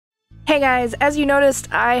Hey guys, as you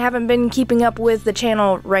noticed, I haven't been keeping up with the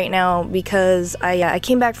channel right now because I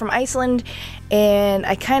came back from Iceland and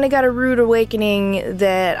I kind of got a rude awakening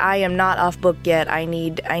that I am not off book yet. I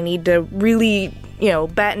need to really,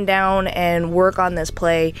 batten down and work on this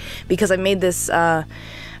play because I made this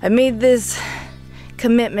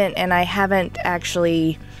commitment and I haven't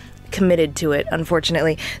actually committed to it,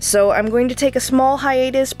 unfortunately. So I'm going to take a small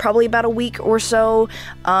hiatus, probably about a week or so.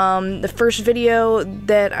 The first video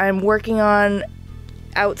that I'm working on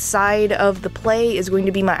outside of the play is going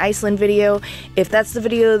to be my Iceland video. If that's the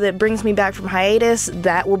video that brings me back from hiatus,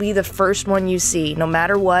 that will be the first one you see, no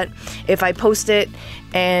matter what. If I post it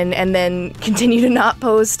and then continue to not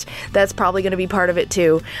post, that's probably going to be part of it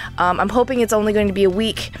too. I'm hoping it's only going to be a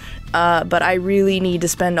week, but I really need to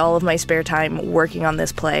spend all of my spare time working on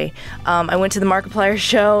this play. I went to the Markiplier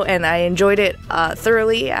show and I enjoyed it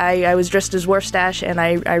thoroughly. I was dressed as Wharfstache and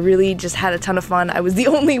I really just had a ton of fun. I was the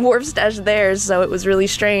only Wharfstache there, so it was really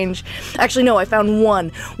strange. Actually, no, I found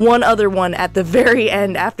one other one at the very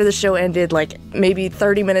end after the show ended, like maybe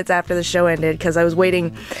 30 minutes after the show ended, because I was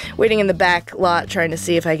waiting in the back lot trying to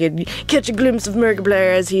see if I could catch a glimpse of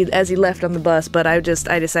Markiplier as he left on the bus, but I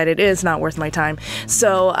decided it's not worth my time.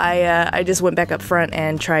 So I just went back up front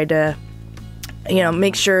and tried to,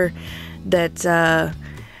 make sure that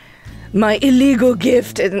my illegal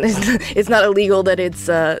gift, and it's not illegal that it's,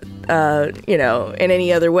 in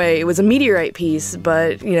any other way. It was a meteorite piece,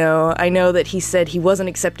 but, I know that he said he wasn't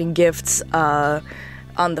accepting gifts,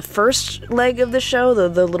 on the first leg of the show,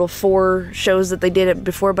 the little 4 shows that they did it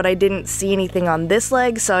before, but I didn't see anything on this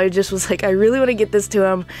leg, so I just was like, I really want to get this to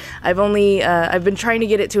him. I've been trying to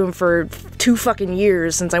get it to him for 2 fucking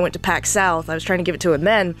years since I went to PAX South. I was trying to give it to him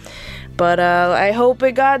then, but I hope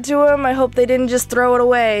it got to him. I hope they didn't just throw it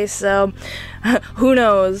away, so who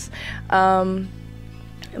knows. But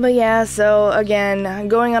yeah, so again, I'm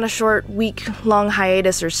going on a short week-long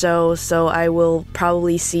hiatus or so I will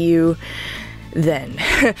probably see you then.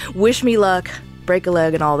 Wish me luck, break a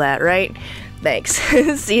leg and all that, right? Thanks.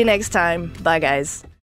 See you next time. Bye, guys.